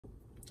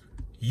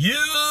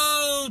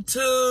YouTube,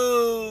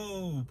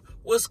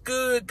 what's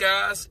good,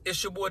 guys?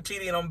 It's your boy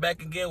TD, and I'm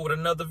back again with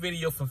another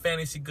video from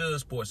Fantasy Good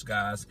Sports,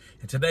 guys.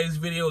 And today's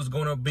video is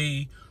going to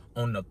be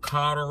on the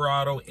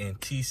Colorado and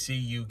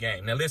TCU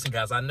game. Now, listen,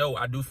 guys, I know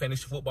I do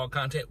fantasy football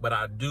content, but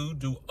I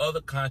do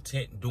other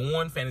content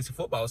during fantasy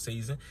football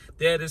season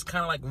that is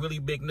kind of like really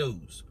big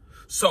news.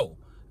 So,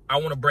 I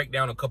want to break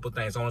down a couple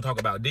things. I want to talk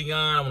about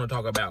Deion. I want to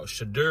talk about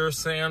Shedeur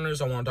Sanders.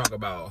 I want to talk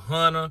about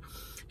Hunter.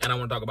 And I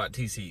want to talk about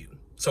TCU.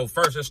 So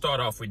first, let's start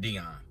off with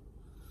Deion.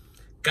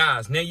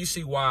 Guys, now you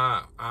see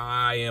why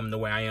I am the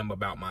way I am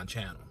about my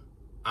channel.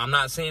 I'm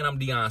not saying I'm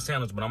Deion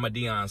Sanders, but I'm a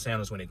Deion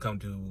Sanders when it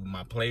comes to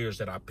my players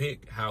that I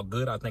pick, how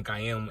good I think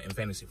I am in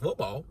fantasy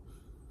football.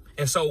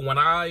 And so when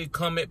I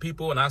come at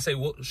people and I say,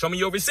 well, show me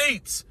your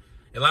receipts.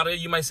 A lot of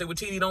you might say, well,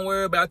 TD, don't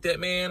worry about that,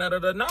 man.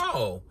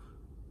 No,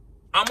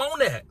 I'm on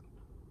that.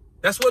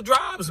 That's what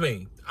drives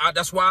me.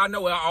 That's why I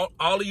know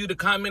all of you to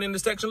comment in the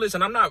section.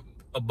 Listen, I'm not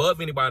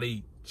above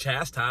anybody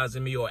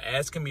chastising me or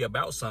asking me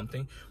about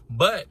something,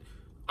 but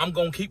I'm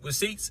going to keep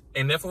receipts.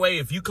 And that way,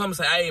 if you come and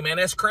say, hey, man,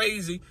 that's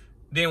crazy,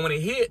 then when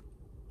it hit,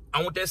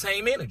 I want that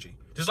same energy.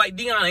 Just like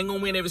Deion ain't going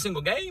to win every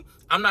single game.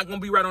 I'm not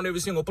going to be right on every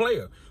single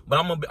player, but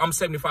I'm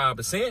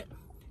 75%.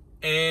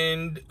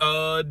 And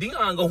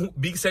Deion going to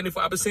be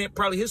 75%,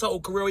 probably his whole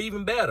career,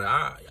 even better.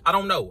 I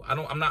don't know.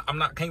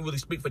 Can't really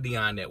speak for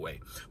Deion that way.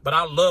 But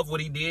I love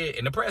what he did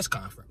in the press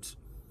conference.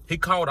 He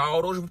called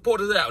all those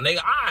reporters out. And they go,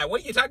 all right,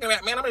 what are you talking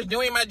about, man? I'm just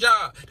doing my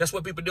job. That's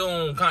what people do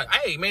on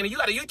hey, man, you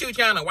got a YouTube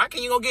channel. Why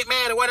can't you go get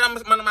mad at what I'm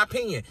my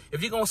opinion?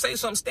 If you're going to say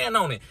something, stand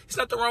on it. It's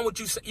nothing wrong with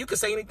you. You can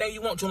say anything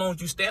you want to as long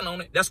as you stand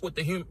on it. That's what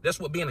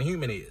being a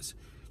human is.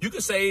 You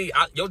can say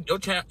your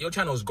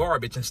channel is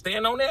garbage and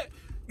stand on that.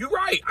 You're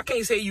right. I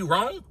can't say you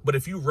wrong. But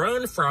if you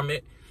run from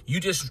it, you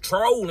just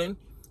trolling,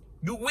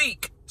 you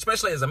weak,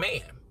 especially as a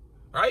man,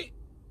 right?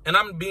 And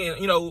I'm being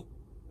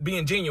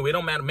genuine. It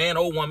don't matter, man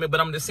or woman, but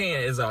I'm just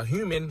saying, as a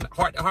human,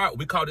 heart to heart,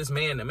 we call this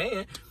man to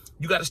man.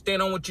 You got to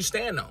stand on what you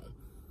stand on.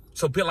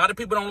 So a lot of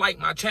people don't like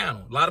my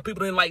channel. A lot of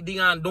people didn't like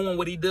Deion doing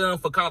what he done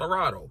for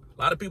Colorado.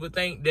 A lot of people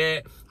think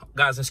that,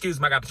 guys, excuse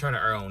me, I got to turn the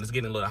air on. It's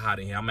getting a little hot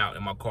in here. I'm out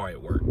in my car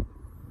at work.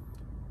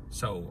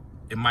 So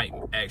it might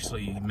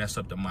actually mess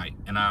up the mic,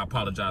 and I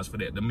apologize for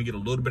that. Let me get a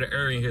little bit of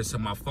air in here so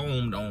my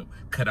phone don't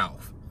cut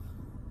off.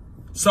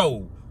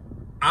 So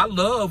I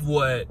love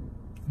what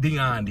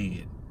Deion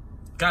did.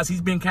 Guys,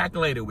 he's been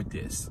calculated with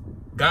this.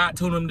 God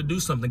told him to do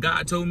something.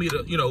 God told me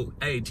to,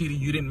 hey, TD,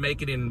 you didn't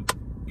make it in,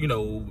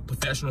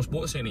 professional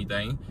sports or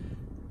anything.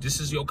 This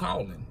is your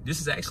calling. This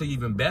is actually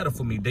even better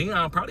for me.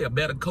 Deion probably a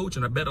better coach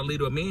and a better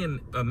leader of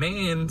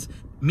men's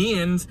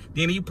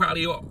than he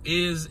probably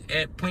is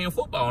at playing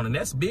football. And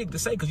that's big to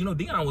say because,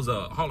 Deion was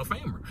a Hall of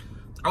Famer.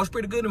 I was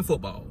pretty good in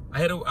football.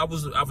 I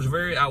was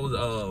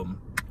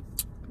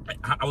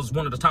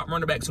one of the top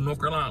running backs in North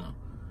Carolina.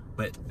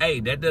 But,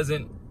 hey,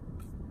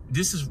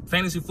 this is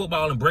fantasy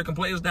football and breaking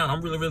players down.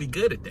 I'm really, really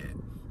good at that.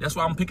 That's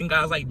why I'm picking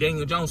guys like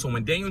Daniel Jones. So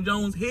when Daniel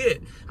Jones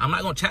hit, I'm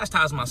not going to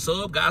chastise my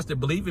sub, guys that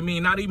believe in me,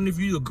 not even if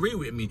you agree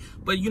with me.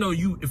 But,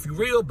 if you're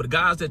real, but the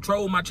guys that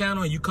troll my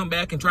channel and you come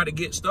back and try to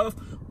get stuff,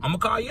 I'm going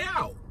to call you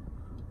out.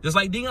 Just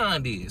like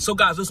Deion did. So,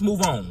 guys, let's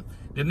move on.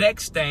 The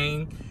next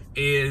thing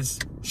is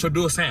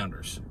Shedeur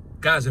Sanders.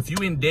 Guys, if you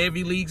in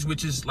Devy leagues,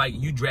 which is like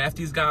you draft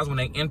these guys when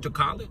they enter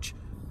college,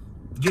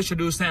 get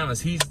Shedeur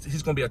Sanders. He's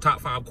going to be a top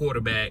 5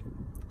 quarterback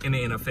in the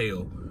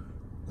NFL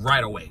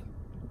right away.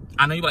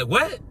 I know you're like,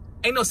 what?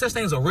 Ain't no such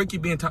thing as a rookie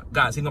being top.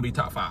 Guys, he's gonna be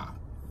top 5.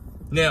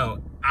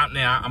 Now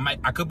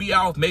I could be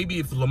off. Maybe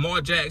if Lamar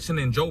Jackson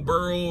and Joe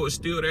Burrow is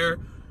still there.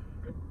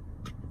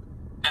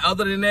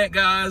 Other than that,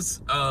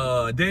 guys,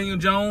 Daniel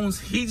Jones,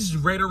 he's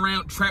right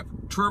around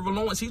Trevor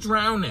Lawrence. He's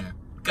around there.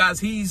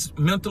 Guys, his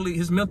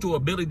mental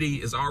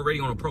ability is already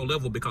on a pro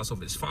level because of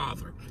his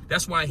father.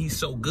 That's why he's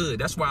so good.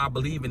 That's why I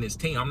believe in his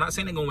team. I'm not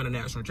saying they're going to win a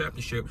national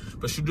championship,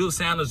 but Shedeur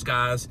Sanders,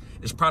 guys,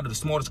 is probably the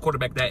smartest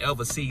quarterback that I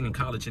ever seen in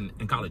college in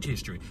college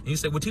history. And you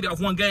say, well, TD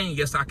off one game.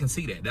 Yes, I can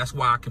see that. That's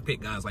why I can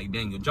pick guys like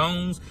Daniel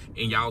Jones,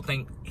 and y'all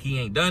think he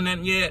ain't done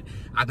nothing yet.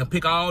 I can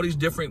pick all these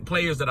different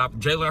players that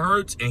Jalen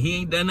Hurts, and he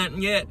ain't done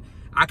nothing yet.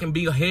 I can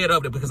be ahead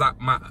of it because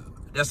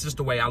that's just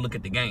the way I look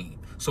at the game.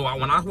 So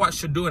when I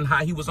watched Shedeur and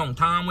how he was on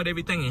time with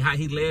everything and how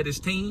he led his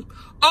team,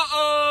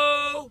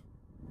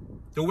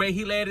 the way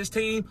he led his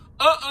team,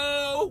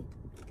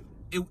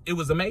 it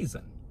was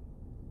amazing.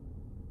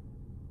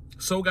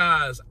 So,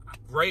 guys,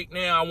 right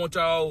now I want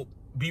y'all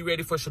be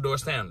ready for Shedeur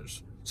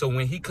Sanders. So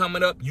when he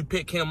coming up, you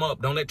pick him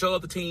up. Don't let your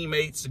other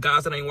teammates, the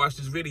guys that ain't watched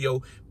this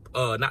video,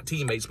 not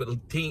teammates, but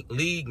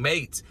league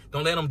mates,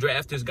 don't let them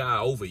draft this guy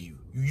over you.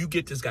 You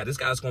get this guy. This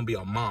guy's going to be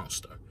a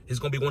monster. He's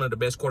going to be one of the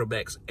best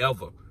quarterbacks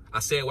ever. I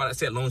said what I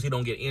said, as long as he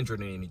don't get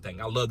injured or anything.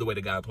 I love the way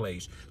the guy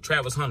plays.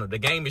 Travis Hunter, the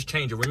game is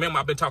changing. Remember,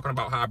 I've been talking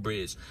about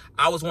hybrids.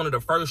 I was one of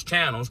the first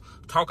channels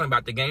talking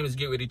about the game is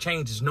getting ready to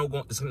change. It's not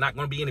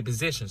going to be any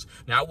positions.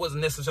 Now, I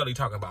wasn't necessarily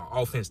talking about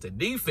offense to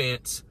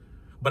defense,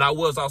 but I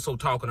was also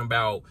talking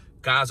about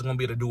guys are going to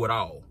be able to do it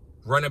all.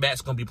 Running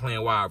back's going to be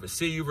playing wide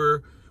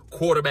receiver.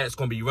 Quarterback's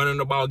going to be running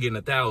the ball, getting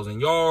 1,000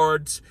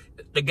 yards.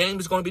 The game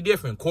is going to be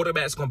different.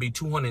 Quarterback's going to be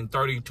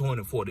 230,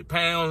 240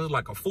 pounds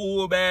like a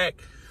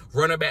fullback.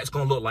 Running back's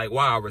going to look like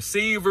wide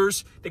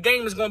receivers. The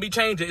game is going to be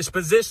changing. It's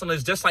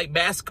positionless, just like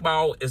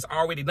basketball is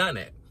already done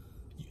that.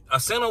 A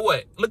center,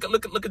 what? Look at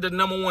the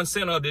 #1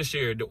 center this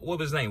year. What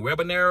was his name?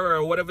 Webanera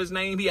or whatever his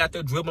name. He out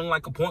there dribbling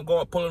like a point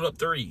guard, pulling up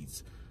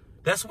threes.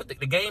 That's what the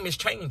game is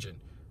changing.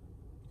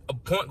 A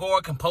point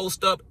guard can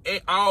post up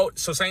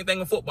so same thing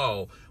in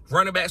football.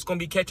 Running back's going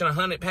to be catching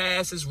 100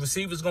 passes.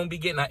 Receivers going to be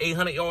getting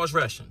 800 yards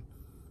rushing.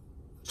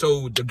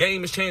 So the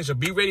game is changing.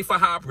 Be ready for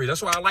hybrids.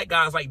 That's why I like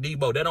guys like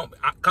Debo.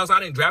 Because I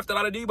didn't draft a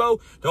lot of Debo,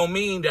 don't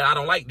mean that I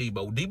don't like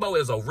Debo. Debo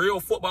is a real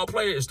football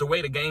player. It's the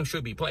way the game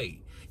should be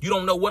played. You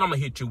don't know what I'm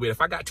going to hit you with.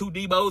 If I got 2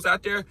 Debos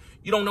out there,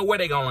 you don't know where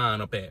they're going to line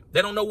up at.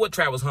 They don't know what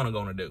Travis Hunter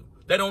going to do.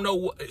 They don't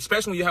know,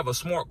 especially when you have a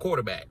smart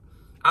quarterback.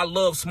 I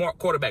love smart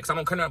quarterbacks. I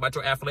don't care about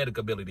your athletic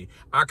ability.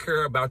 I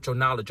care about your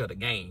knowledge of the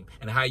game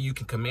and how you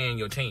can command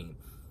your team.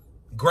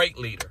 Great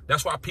leader.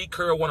 That's why Pete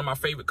Carroll, one of my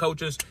favorite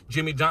coaches,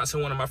 Jimmy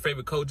Johnson, one of my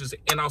favorite coaches,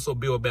 and also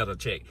Bill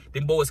Belichick.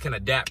 Them boys can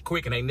adapt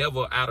quick, and they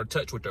never out of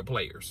touch with their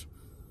players.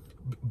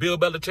 Bill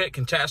Belichick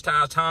can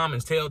chastise Tom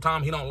and tell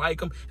Tom he don't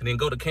like him, and then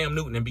go to Cam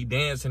Newton and be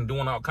dancing,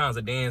 doing all kinds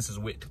of dances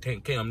with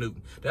Cam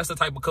Newton. That's the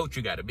type of coach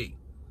you got to be.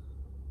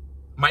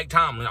 Mike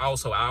Tomlin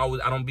also, I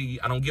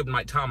don't give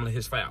Mike Tomlin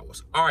his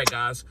flowers. All right,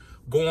 guys,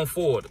 going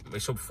forward.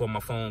 Make sure before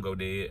my phone go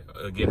dead,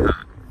 get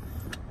hot.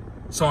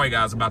 Sorry,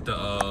 guys, about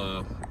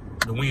the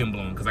wind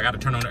blowing, because I got to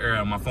turn on the air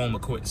and my phone will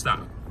quit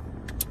stop.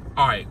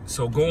 All right,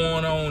 so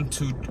going on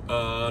to,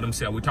 let me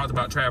see, we talked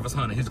about Travis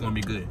Hunter. He's going to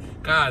be good.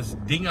 Guys,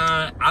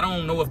 Deion, I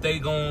don't know if they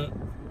going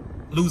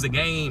to lose a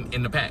game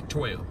in the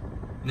Pac-12.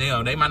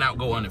 Now, they might not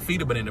go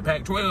undefeated, but in the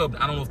Pac-12,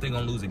 I don't know if they're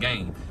going to lose a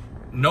game.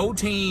 No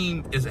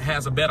team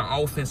has a better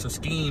offensive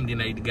scheme than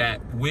they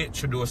got with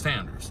Shedeur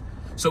Sanders.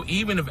 So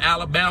even if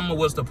Alabama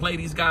was to play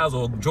these guys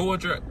or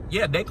Georgia,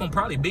 yeah, they can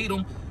probably beat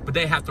them, but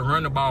they have to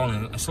run the ball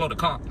and slow the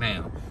clock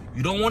down.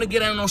 You don't want to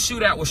get in no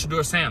shootout with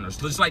Shedeur Sanders.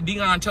 Just like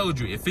Deion told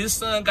you, if his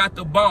son got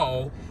the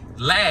ball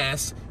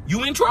last,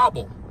 you in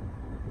trouble.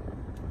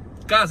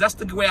 Guys, that's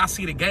the way I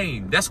see the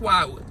game. That's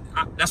why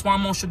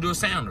I'm on Shedeur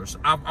Sanders.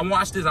 I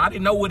watched this. I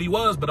didn't know what he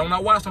was, but when I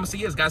watched him, I said,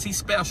 yes, guys, he's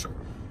special.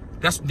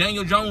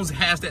 Daniel Jones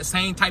has that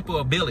same type of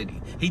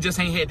ability. He just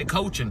ain't had the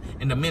coaching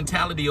and the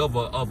mentality of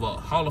a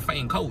Hall of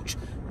Fame coach.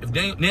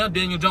 Now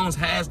Daniel Jones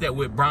has that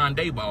with Brian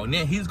Daboll, and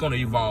then he's going to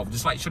evolve,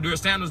 just like Shedeur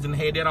Sanders didn't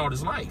have that all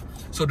his life.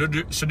 So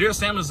Shedeur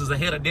Sanders is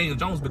ahead of Daniel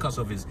Jones because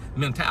of his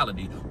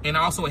mentality, and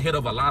also ahead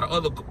of a lot of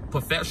other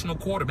professional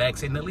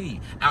quarterbacks in the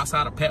league,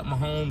 outside of Pat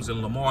Mahomes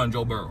and Lamar and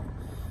Joe Burrow.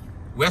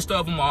 Rest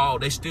of them all,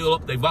 they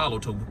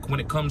volatile when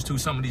it comes to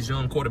some of these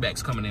young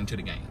quarterbacks coming into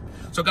the game.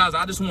 So, guys,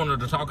 I just wanted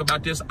to talk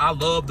about this. I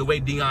love the way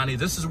Deion is.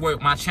 This is where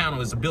my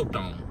channel is built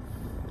on.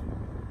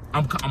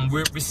 I'm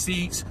with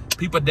receipts.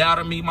 People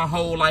doubted me my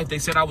whole life. They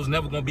said I was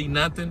never going to be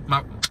nothing.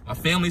 My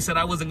family said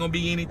I wasn't going to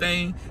be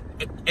anything.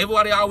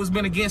 Everybody always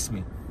been against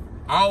me.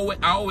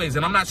 Always.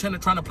 And I'm not trying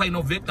to play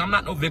no victim. I'm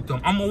not no victim.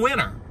 I'm a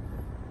winner.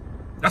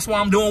 That's why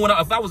I'm doing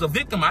if I was a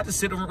victim, I just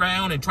sit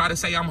around and try to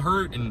say I'm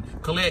hurt and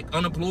collect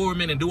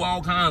unemployment and do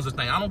all kinds of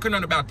things. I don't care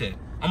nothing about that.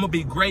 I'm going to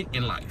be great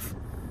in life.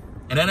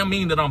 And that don't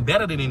mean that I'm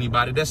better than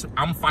anybody.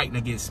 I'm fighting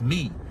against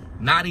me,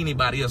 not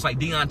anybody else. Like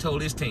Deion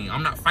told his team,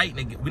 I'm not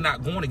fighting. We're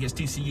not going against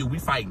TCU. We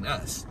fighting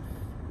us.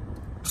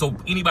 So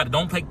anybody,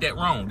 don't take that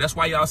wrong. That's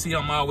why y'all see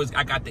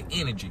I got the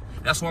energy.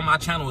 That's why my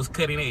channel is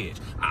cutting edge.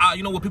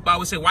 You know what people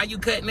always say? Why you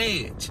cutting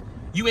edge?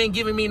 You ain't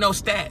giving me no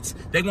stats.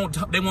 They want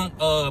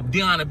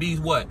Deion to be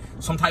what?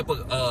 Some type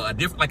of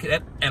different like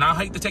that. And I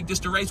hate to take this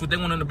to race, but they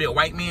want him to be a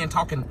white man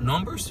talking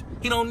numbers.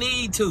 He don't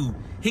need to.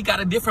 He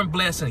got a different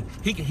blessing.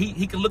 He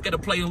can look at a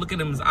player, look at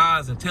him in his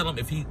eyes, and tell him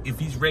if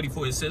he's ready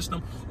for his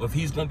system or if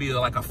he's gonna be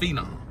like a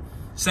phenom.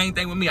 Same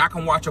thing with me. I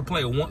can watch a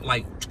player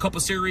like a couple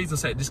series and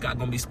say this guy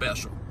gonna be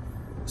special.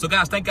 So,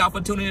 guys, thank y'all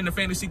for tuning in to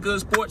Fantasy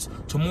Good Sports.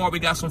 Tomorrow we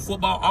got some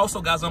football.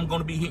 Also, guys, I'm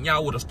going to be hitting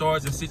y'all with a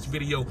Stars and Sits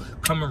video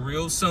coming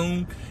real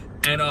soon.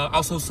 And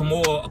also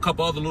a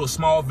couple other little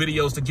small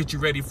videos to get you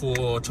ready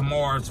for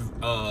tomorrow's,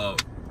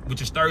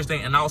 which is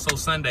Thursday, and also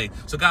Sunday.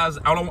 So, guys,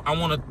 I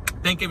want to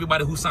thank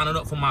everybody who's signing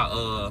up for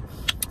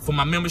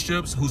my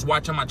memberships, who's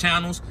watching my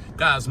channels.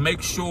 Guys,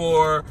 make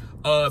sure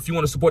if you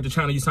want to support the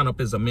channel, you sign up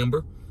as a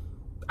member.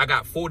 I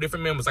got 4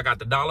 different members. I got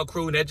the Dollar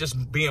Crew, and that's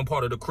just being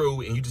part of the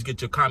crew, and you just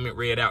get your comment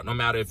read out no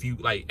matter if you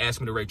ask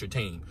me to rate your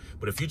team.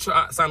 But if you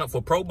sign up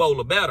for Pro Bowl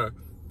or better,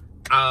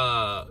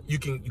 you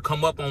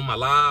come up on my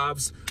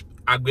lives.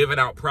 I'm giving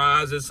out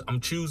prizes. I'm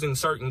choosing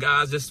certain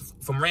guys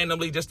just from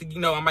randomly, just to,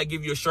 I might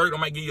give you a shirt, I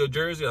might give you a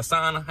jersey, a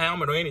sign, a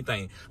helmet, or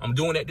anything. I'm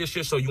doing that this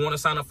year, so you want to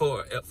sign up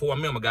for a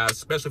member, guys,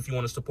 especially if you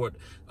want to support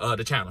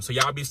the channel. So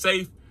y'all be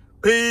safe.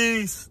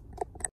 Peace.